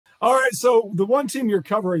All right, so the one team you're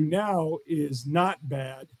covering now is not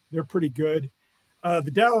bad. They're pretty good.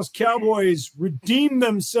 The Dallas Cowboys redeemed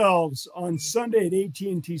themselves on Sunday at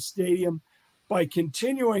AT&T Stadium by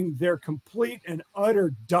continuing their complete and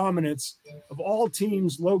utter dominance of all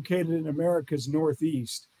teams located in America's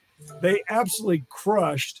Northeast. They absolutely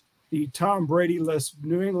crushed the Tom Brady-less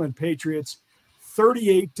New England Patriots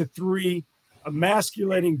 38-3,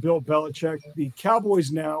 emasculating Bill Belichick. The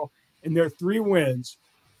Cowboys now, in their 3 wins,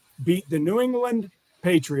 beat the New England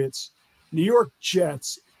Patriots, New York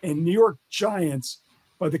Jets, and New York Giants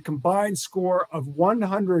by the combined score of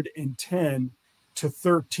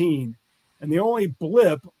 110-13. And the only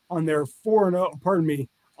blip on their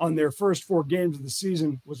on their first 4 games of the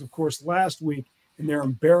season was, of course, last week in their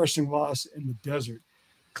embarrassing loss in the desert.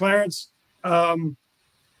 Clarence, anything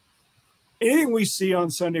we see on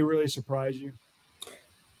Sunday really surprise you?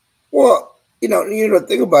 Well, the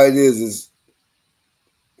thing about it is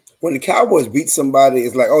when the Cowboys beat somebody,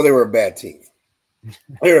 it's like, oh, they were a bad team.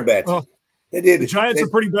 They were a bad team. Well, they did. The Giants are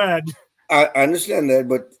pretty bad. I understand that,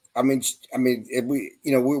 but I mean, if we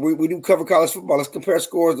do cover college football, let's compare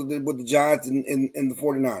scores with the Giants and the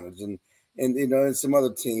 49ers and and some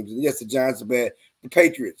other teams. And yes, the Giants are bad. The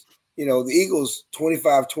Patriots, the Eagles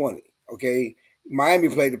 25-20. Okay. Miami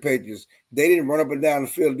played the Patriots. They didn't run up and down the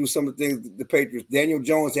field and do some of the things the Patriots. Daniel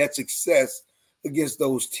Jones had success against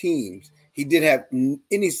those teams. He did have not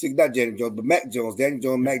Daniel Jones, but Mac Jones, Daniel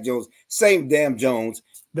Jones, Mac Jones, same damn Jones,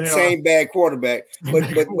 same bad quarterback. But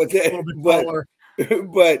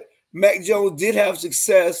Mac Jones did have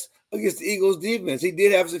success against the Eagles defense. He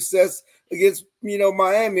did have success against,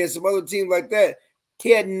 Miami and some other teams like that.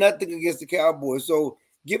 He had nothing against the Cowboys. So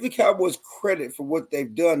give the Cowboys credit for what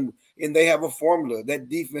they've done, and they have a formula. That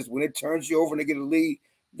defense, when it turns you over and they get a lead,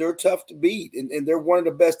 they're tough to beat, and they're one of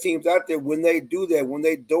the best teams out there when they do that. When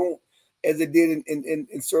they don't, as they did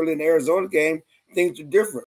in certainly in the Arizona game, things are different.